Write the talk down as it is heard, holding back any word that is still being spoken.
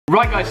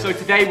Right guys, so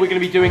today we're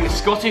going to be doing the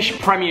Scottish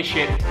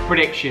Premiership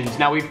predictions.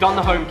 Now we've done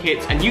the home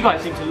kits and you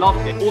guys seem to love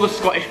it. All the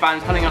Scottish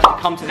fans telling us to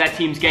come to their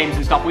team's games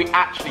and stuff. We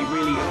actually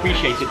really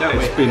appreciate it, don't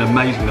we? It's been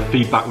amazing. The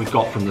feedback we've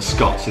got from the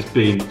Scots has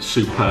been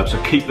superb,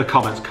 so keep the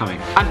comments coming.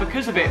 And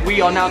because of it,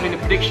 we are now doing the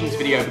predictions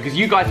video because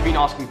you guys have been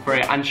asking for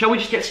it. And shall we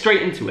just get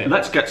straight into it?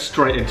 Let's get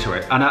straight into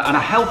it. And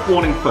a health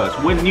warning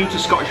first. We're new to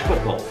Scottish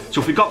football,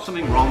 so if we got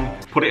something wrong,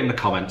 put it in the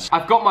comments.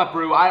 I've got my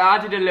brew. I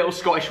added a little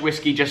Scottish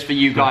whiskey just for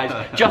you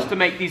guys, just to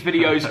make these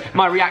videos,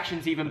 my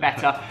reactions even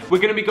better. We're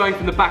going to be going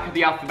from the back of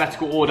the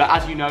alphabetical order,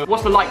 as you know.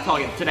 What's the like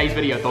target for today's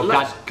video, Thogdad?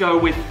 Let's go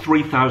with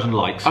 3,000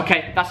 likes.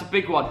 Okay, that's a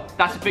big one.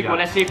 That's a big one.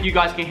 Let's see if you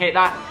guys can hit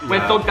that.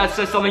 When Thogdad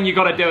says something, you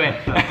got to do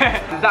it.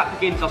 That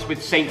begins us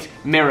with St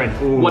Mirren.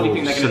 Ooh, what do you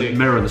think they're going to do? St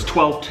Mirren. There's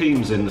 12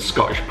 teams in the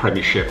Scottish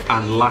Premiership,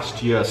 and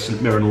last year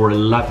St Mirren were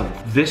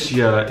 11th. This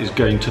year is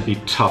going to be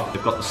tough.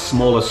 They've got the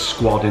smallest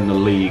squad in the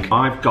league.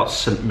 I've got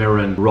St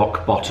Mirren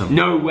rock bottom.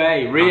 No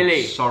way,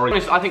 really? I'm sorry.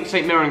 I think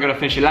St Mirren are going to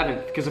finish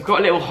 11th because I've got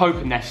a little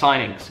hope in their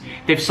signings.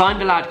 They've signed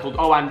a lad called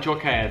Oan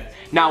Djokaev.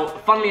 Now,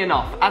 funnily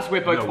enough, as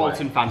we're both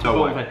Bolton fans,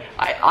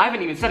 I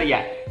haven't even said it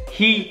yet.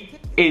 He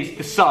is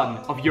the son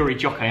of Yuri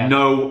Djokaev.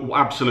 No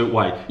absolute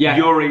way. Yeah.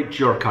 Yuri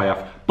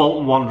Djokaev,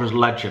 Bolton Wanderers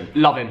legend.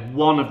 Love him.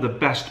 One of the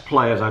best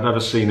players I've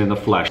ever seen in the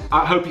flesh.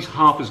 I hope he's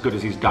half as good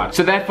as his dad.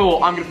 So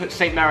therefore, I'm going to put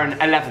St Mirren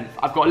 11th.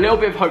 I've got a little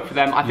bit of hope for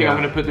them. I think I'm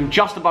going to put them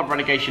just above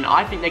relegation.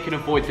 I think they can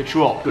avoid the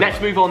drop. Let's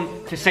move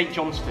on to St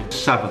Johnstone.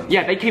 7th.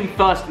 Yeah, they came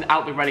first and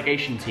out the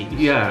relegation teams.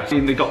 Yeah, I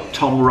mean, they got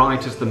Tom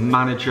Wright as the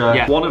manager.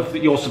 Yeah. One of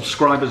your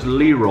subscribers,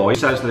 Leroy,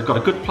 says they've got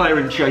a good player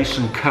in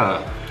Jason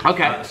Kerr.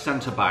 Okay.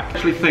 Centre back. I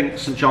actually think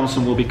St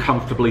Johnstone will be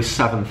comfortably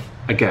 7th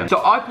again. So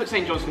I put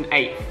St Johnstone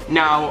 8th.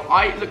 Now,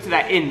 I looked at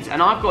their ins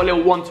and I've got a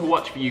little one to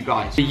watch for you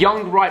guys. The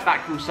young right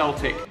back from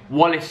Celtic,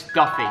 Wallace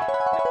Duffy.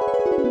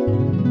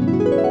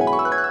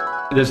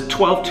 There's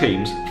 12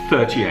 teams,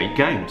 38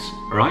 games,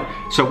 all right?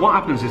 So what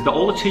happens is that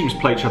all the teams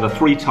play each other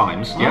 3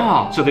 times,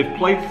 So they've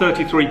played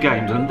 33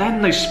 games and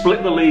then they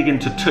split the league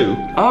into 2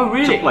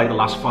 to play the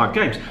last 5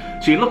 games.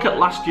 So you look at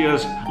last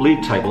year's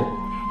league table,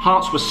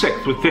 Hearts were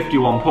 6th with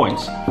 51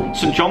 points,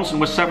 St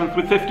Johnstone was 7th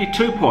with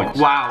 52 points.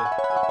 Wow.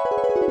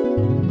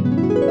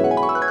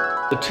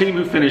 The team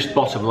who finished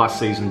bottom last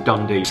season,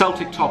 Dundee,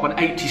 Celtic top on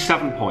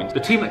 87 points. The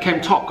team that came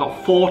top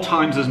got 4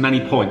 times as many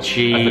points as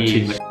the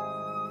team that...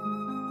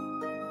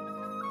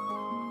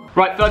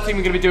 Right, third team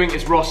we're going to be doing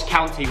is Ross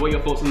County. What are your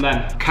thoughts on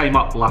them? Came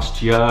up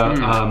last year,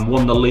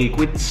 won the league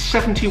with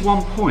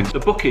 71 points. The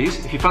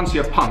bookies, if you fancy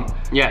a punt,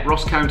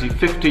 Ross County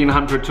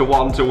 1,500 to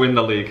 1 to win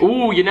the league.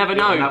 Ooh, you never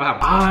know. Never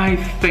happen. I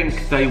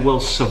think they will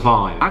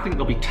survive. I think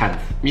they'll be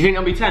 10th. You think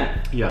they'll be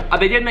 10th? Yeah.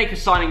 They did make a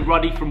signing,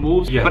 Ruddy from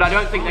Wolves, but I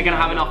don't think they're going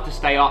to have enough to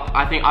stay up.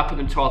 I think I put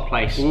them 12th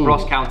place. Ooh.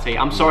 Ross County.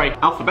 I'm sorry.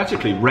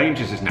 Alphabetically,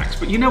 Rangers is next,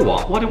 but you know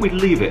what? Why don't we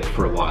leave it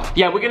for a while?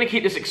 Yeah, we're going to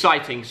keep this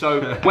exciting.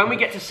 So when we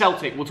get to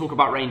Celtic, we'll talk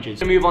about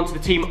Rangers. We'll move on to the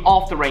team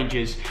after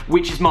Rangers,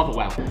 which is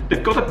Motherwell.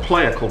 They've got a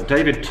player called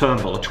David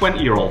Turnbull, a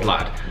 20-year-old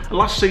lad.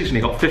 Last season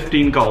he got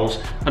 15 goals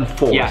and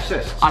 4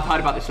 assists. I've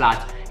heard about this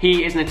lad.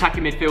 He is an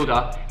attacking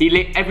midfielder.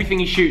 Everything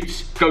he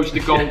shoots goes to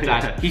goal,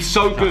 Dad. He's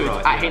so good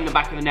at hitting the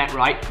back of the net,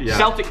 right? Yeah.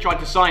 Celtic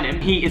tried to sign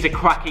him. He is a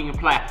cracking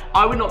player.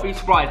 I would not be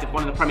surprised if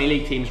one of the Premier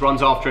League teams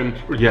runs after him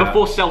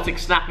before Celtic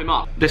snap him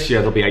up. This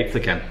year they'll be 8th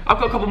again. I've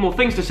got a couple more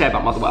things to say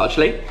about Motherwell,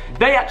 actually.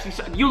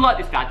 You'll like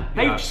this, Dad.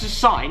 They just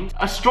signed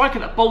a striker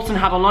that Bolton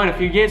had on loan a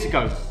few years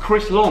ago,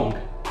 Chris Long.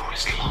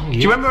 Long, Do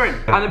you remember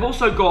him? And they've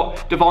also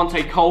got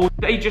Devante Cole.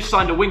 They just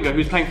signed a winger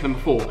who's playing for them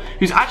before,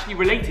 who's actually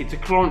related to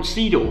Clarence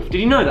Seedorf.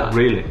 Did you know that?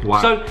 Really?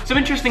 Wow. So, some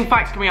interesting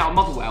facts coming out of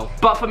Motherwell.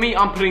 But for me,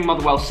 I'm putting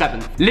Motherwell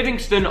 7th.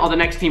 Livingston are the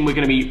next team we're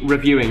going to be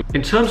reviewing.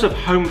 In terms of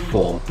home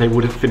form, they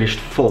would have finished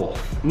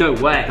 4th. No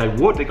way. They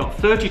would. They got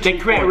 32 They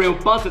create points. a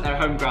real buzz at their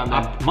home ground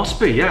then. Must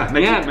be, yeah.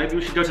 Maybe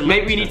we should go to Livingston.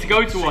 Maybe we need to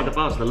go to one. The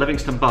buzz, the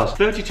Livingston buzz.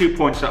 32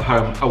 points at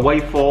home. Away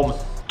form,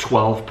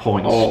 12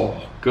 points.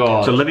 Oh,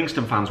 God. So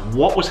Livingston fans,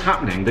 what was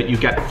happening that you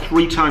get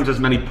 3 times as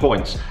many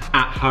points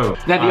at home?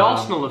 They're the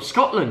Arsenal of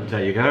Scotland.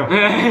 There you go.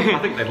 I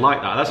think they'd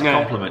like that. That's a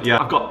compliment.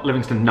 Yeah, I've got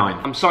Livingston 9th.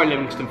 I'm sorry,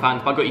 Livingston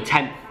fans, but I got you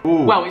 10th.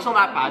 Ooh. Well, it's not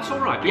that bad. It's all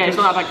right. Yeah, it's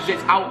not that bad because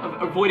it's out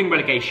of avoiding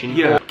relegation.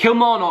 Yeah.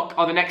 Kilmarnock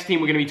are the next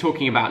team we're going to be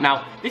talking about.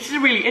 Now, this is a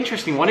really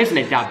interesting one, isn't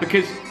it, Dad?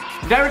 Because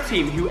they're a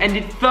team who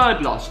ended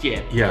 3rd last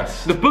year.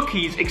 Yes. The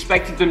bookies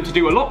expected them to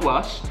do a lot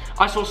worse.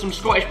 I saw some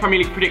Scottish Premier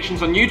League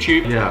predictions on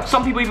YouTube. Yeah.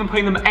 Some people even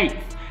putting them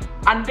 8th.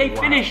 And they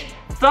finished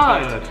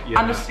 3rd.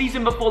 And the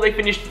season before they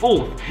finished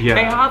 4th. Yeah.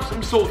 They have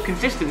some sort of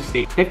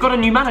consistency. They've got a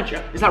new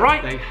manager, is that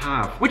right? They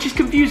have. Which is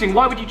confusing.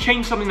 Why would you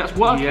change something that's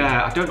working?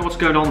 Yeah, I don't know what's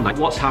going on there.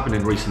 What's happened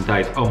in recent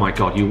days? Oh my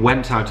God, you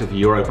went out of the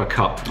Europa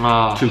Cup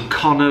to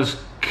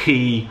Connor's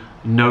Key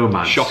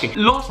nomads. Shocking.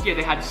 Last year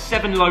they had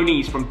 7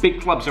 loanees from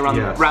big clubs around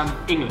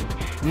England.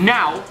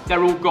 Now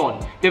they're all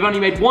gone. They've only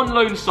made 1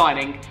 loan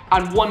signing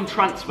and 1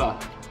 transfer.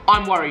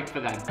 I'm worried for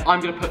them.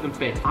 I'm going to put them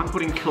 5th. I'm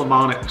putting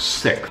Kilmarnock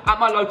 6th. At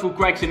my local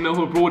Greg's in Mill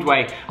Hill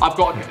Broadway, I've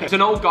got it's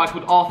an old guy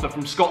called Arthur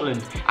from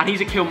Scotland, and he's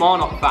a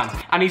Kilmarnock fan,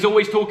 and he's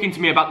always talking to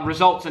me about the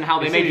results and how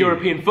they made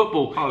European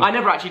football. Oh. I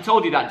never actually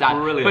told you that, Dad.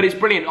 Brilliant. But it's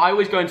brilliant. I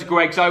always go into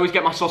Greg's, I always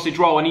get my sausage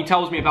roll, and he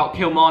tells me about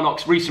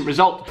Kilmarnock's recent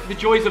result. The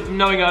joys of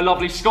knowing a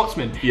lovely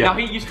Scotsman. Yeah. Now,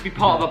 he used to be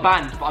part of a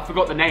band, but I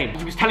forgot the name.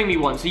 He was telling me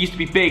once, he used to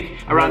be big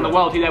around the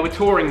world. They were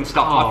touring and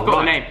stuff. I forgot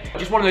the name.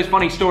 Just one of those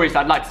funny stories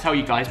that I'd like to tell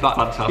you guys, but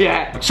fantastic.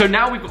 Yeah. So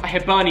now we've got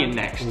Hibernian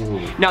next.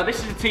 Ooh. Now, this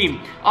is a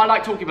team, I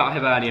like talking about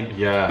Hibernian.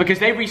 Yeah. Because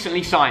they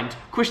recently signed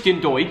Christian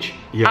Deutsch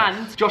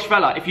and Josh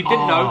Vella. If you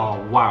didn't know.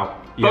 Oh, wow.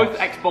 Both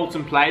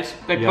ex-Bolton players.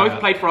 They both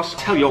played for us.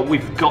 Tell you what,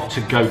 we've got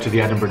to go to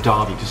the Edinburgh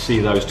Derby to see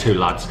those two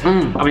lads.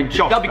 I mean,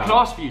 Josh That'll be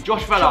class for you.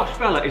 Josh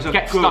Vella is a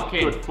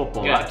good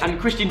footballer. Yeah. And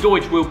Christian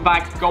Deutsch will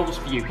bag goals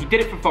for you. He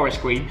did it for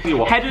Forest Green.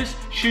 Headers,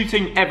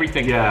 shooting,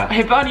 everything. Yeah.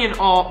 Hibernian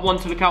are one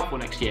to look out for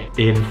next year.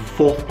 In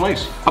 4th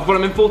place. I've got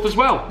them in 4th as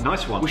well.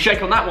 Nice one. We'll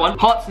shake on that one.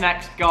 Hearts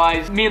next,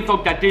 guys. Me and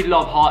Thogdad did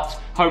love Hearts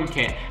home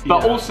kit,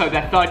 but also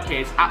their 3rd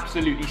kit is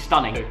absolutely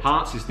stunning.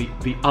 Hearts is the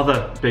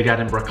other big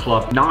Edinburgh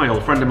club. Niall,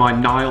 a friend of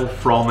mine, Niall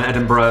from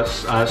Edinburgh,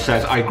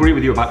 says, I agree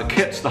with you about the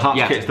kits. The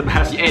Hearts kit is the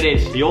best. It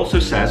is. He also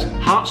says,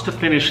 Hearts to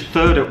finish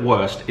 3rd at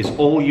worst is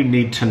all you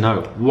need to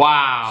know.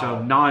 Wow.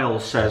 So Niall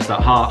says that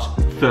Hearts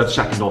 3rd,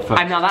 2nd or 1st.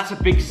 And now that's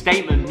a big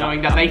statement,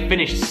 knowing that they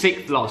finished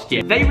 6th last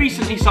year. They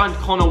recently signed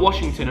Connor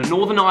Washington, a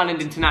Northern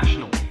Ireland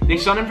international. They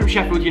signed him from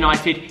Sheffield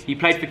United. He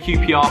played for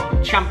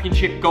QPR,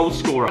 championship goal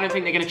scorer. I don't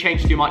think they're going to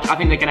change too much. I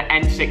think they're going to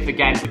end 6th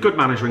again. A good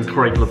manager in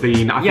Craig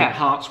Levine. I think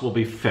Hearts will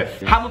be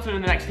 5th. Hamilton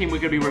in the next team we're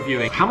going to be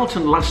reviewing.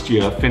 Hamilton last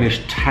year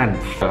finished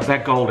 10th. Their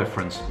goal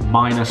difference,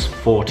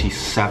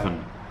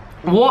 -47.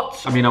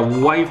 What? I mean,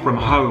 away from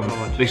home,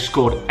 they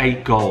scored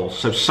 8 goals,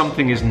 so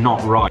something is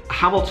not right.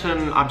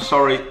 Hamilton, I'm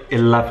sorry,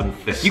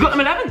 11th this season. You got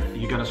them 11th?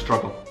 You're going to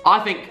struggle. I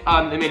think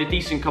they made a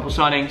decent couple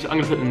signings. I'm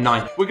going to put them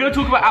 9th. We're going to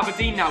talk about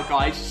Aberdeen now,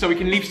 guys, so we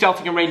can leave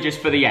Celtic and Rangers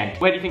for the end.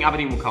 Where do you think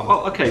Aberdeen will come?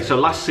 Well, okay, so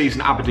last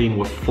season Aberdeen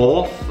were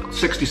 4th,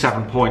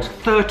 67 points,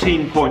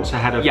 13 points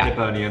ahead of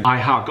Hibernian. I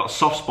have got a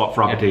soft spot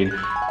for Aberdeen.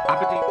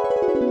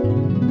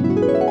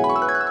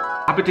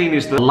 Aberdeen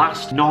is the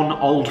last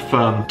non-Old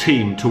Firm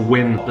team to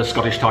win the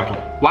Scottish title.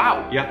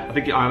 Wow. Yeah, I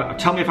think,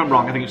 tell me if I'm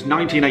wrong, I think it's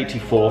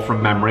 1984 from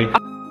memory.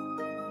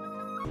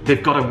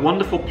 They've got a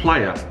wonderful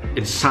player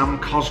in Sam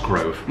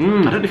Cosgrove. I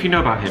don't know if you know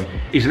about him.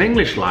 He's an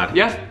English lad.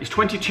 Yeah. He's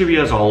 22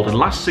 years old, and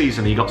last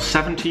season he got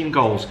 17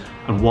 goals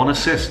and 1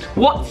 assist.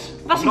 What?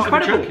 That's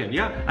incredible. Not joking,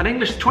 yeah. An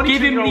English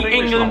 22-year-old Give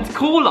him the England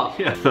call-up.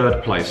 Yeah.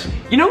 3rd place.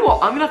 You know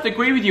what? I'm going to have to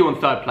agree with you on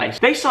 3rd place.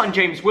 They signed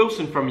James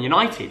Wilson from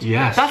United.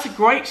 Yes. That's a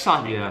great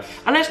signing. Yes.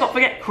 And let's not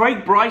forget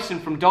Craig Bryson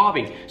from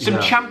Derby. Some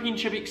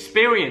championship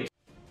experience.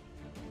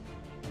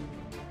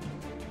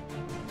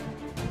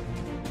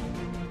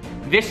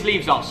 This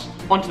leaves us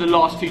onto the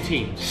last 2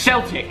 teams,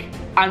 Celtic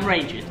and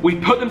Rangers. We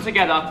put them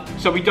together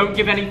so we don't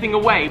give anything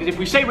away, because if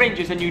we say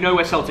Rangers, then you know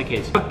where Celtic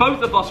is. But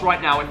both of us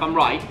right now, if I'm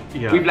right,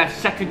 we've left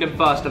 2nd and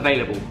 1st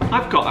available.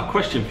 I've got a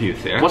question for you,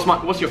 Theo.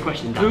 What's your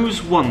question, Dan?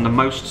 Who's won the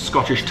most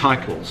Scottish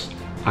titles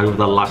over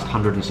the last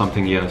 100 and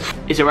something years?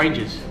 Is it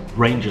Rangers?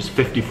 Rangers,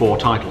 54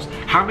 titles.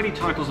 How many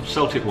titles have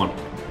Celtic won?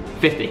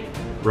 50.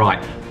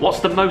 Right. What's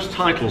the most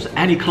titles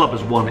any club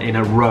has won in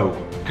a row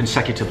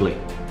consecutively?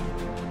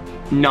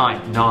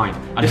 9. 9.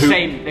 And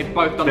they've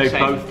both done the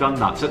same. They've both done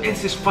that. So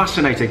this is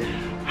fascinating.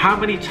 How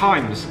many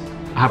times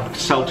have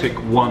Celtic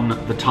won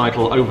the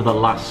title over the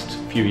last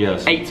few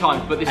years? 8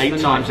 times, but this is the 9th.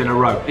 8 times in a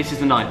row. This is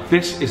the 9th.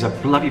 This is a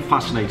bloody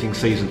fascinating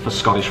season for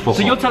Scottish football.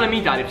 So you're telling me,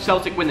 Dad, if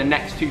Celtic win the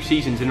next 2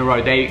 seasons in a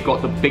row, they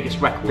got the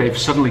biggest record? They've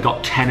suddenly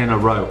got 10 in a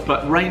row.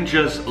 But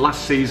Rangers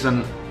last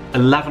season,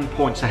 11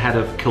 points ahead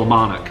of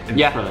Kilmarnock in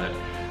 3rd.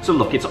 So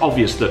look, it's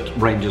obvious that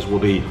Rangers will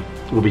be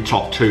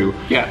top 2.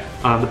 Yeah.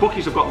 The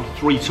bookies have got them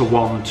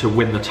 3-1 to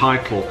win the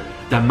title.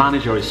 Their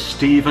manager is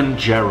Steven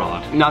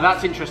Gerrard. Now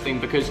that's interesting,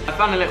 because I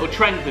found a little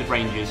trend with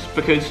Rangers,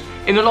 because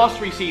in the last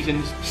 3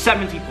 seasons,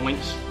 70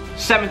 points,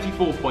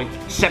 74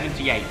 points,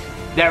 78.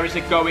 There is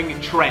a going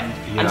trend,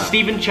 and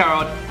Steven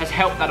Gerrard has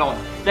helped that on.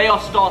 They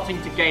are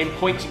starting to gain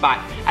points back,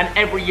 and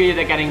every year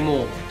they're getting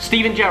more.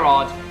 Steven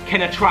Gerrard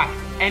can attract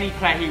any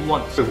player he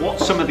wants. So what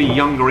some of the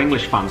younger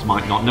English fans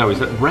might not know is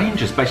that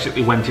Rangers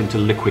basically went into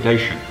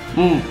liquidation.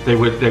 They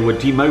were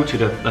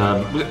demoted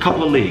a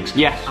couple of leagues.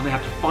 Yes. And they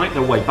had to fight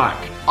their way back.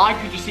 I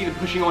could just see them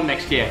pushing on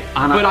next year,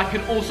 but I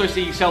can also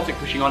see Celtic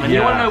pushing on. And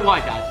you want to know why,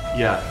 Dad?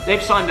 Yeah.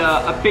 They've signed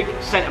a big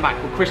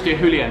centre-back called Christian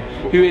Julian,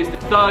 who is the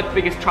 3rd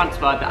biggest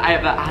transfer that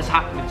ever has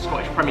happened in the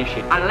Scottish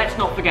Premiership. And let's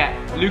not forget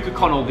Luca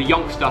Connell, the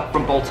youngster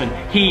from Bolton.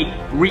 He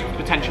reaped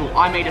potential.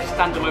 I made a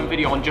standalone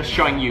video on just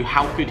showing you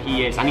how good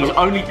he is, and he's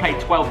only played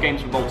 12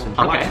 games for Bolton.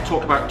 I'd like to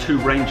talk about 2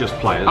 Rangers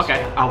players.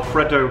 Okay.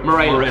 Alfredo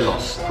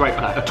Morelos, great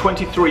player. a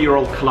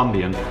 23-year-old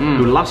Colombian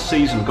who last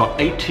season got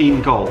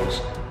 18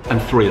 goals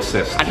and 3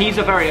 assists. And he's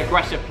a very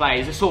aggressive player.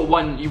 He's the sort of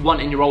one you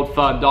want in your Old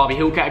Firm derby.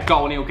 He'll get a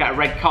goal and he'll get a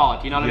red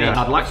card, you know what I mean?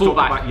 I'd like to talk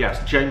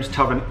about, James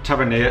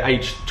Tavernier,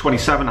 aged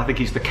 27. I think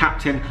he's the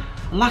captain.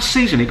 Last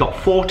season he got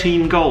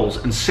 14 goals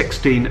and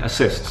 16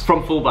 assists.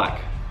 From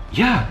fullback?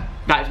 Yeah.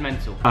 That is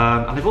mental.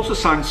 And they've also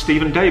signed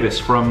Stephen Davis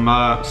from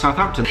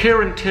Southampton.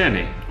 Kieran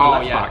Tierney,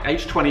 left back,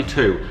 age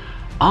 22.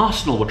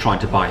 Arsenal were trying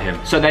to buy him.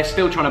 So they're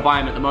still trying to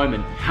buy him at the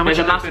moment. How much?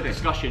 There's a massive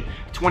discussion.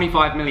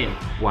 25 million.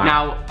 Wow.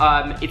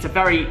 Now, it's a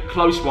very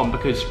close one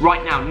because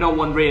right now no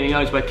one really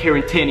knows whether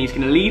Kieran Tierney is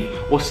going to leave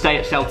or stay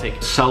at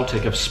Celtic.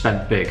 Celtic have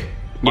spent big.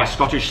 By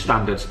Scottish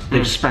standards,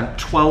 they've spent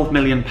 £12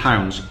 million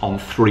on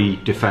 3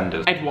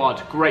 defenders.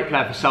 Edouard, great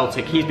player for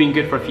Celtic. He's been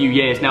good for a few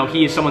years. Now,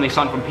 he is someone they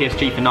signed from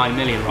PSG for 9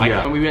 million, right?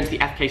 Yeah. When we went to the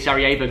FK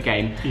Sarajevo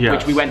game,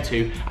 which we went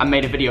to and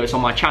made a video, it's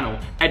on my channel,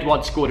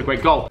 Edouard scored a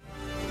great goal.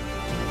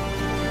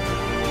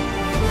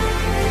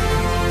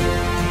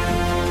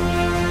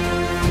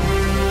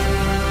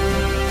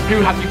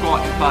 Who have you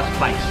got in first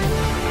place?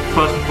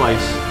 First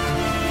place,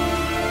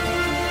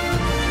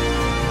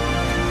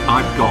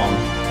 I've gone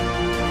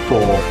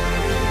for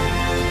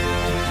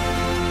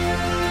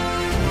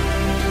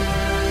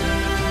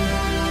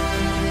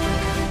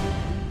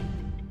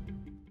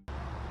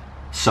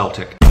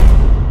Celtic.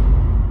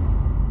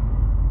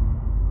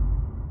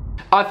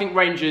 I think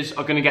Rangers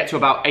are going to get to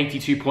about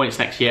 82 points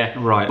next year.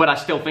 Right. But I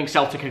still think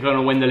Celtic are going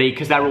to win the league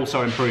because they're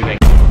also improving.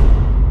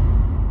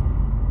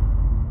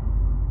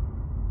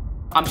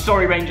 I'm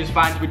sorry, Rangers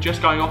fans, we're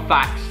just going off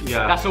facts.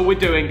 Yeah. That's all we're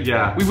doing.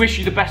 Yeah. We wish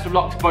you the best of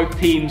luck to both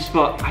teams,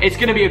 but it's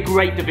going to be a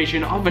great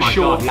division, for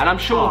sure. God. And I'm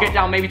sure we'll get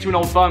down maybe to an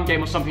Old Firm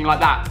game or something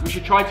like that. We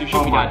should try to,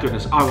 shouldn't we, Dad? Oh my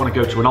goodness, I want to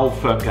go to an Old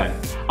Firm game.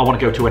 I want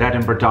to go to an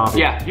Edinburgh derby.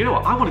 Yeah. You know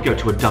what, I want to go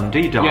to a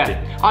Dundee derby.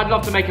 Yeah. I'd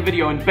love to make a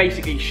video and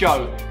basically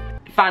show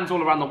fans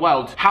all around the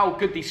world how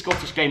good these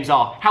Scottish games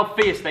are, how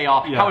fierce they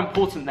are, how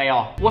important they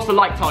are. What's the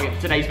like target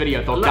for today's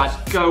video, Thogdad?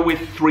 Let's go with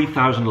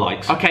 3,000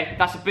 likes. Okay,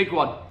 that's a big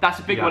one. That's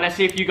a big one. Let's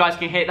see if you guys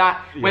can hit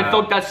that. When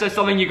Thogdad says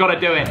something, you got to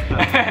do it.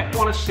 I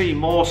want to see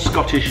more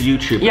Scottish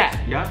YouTubers.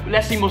 Yeah.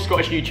 Let's see more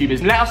Scottish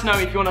YouTubers. Let us know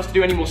if you want us to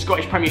do any more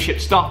Scottish Premiership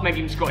stuff, maybe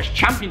even Scottish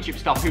Championship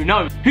stuff, who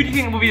knows? Who do you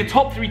think will be the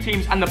top 3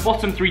 teams and the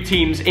bottom 3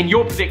 teams in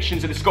your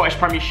predictions of the Scottish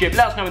Premiership?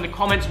 Let us know in the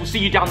comments. We'll see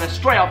you down there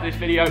straight after this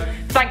video.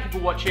 Thank you for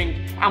watching,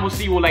 and we'll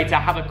see you all later.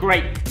 Have a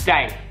great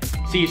day.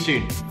 See you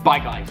soon. Bye,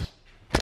 guys.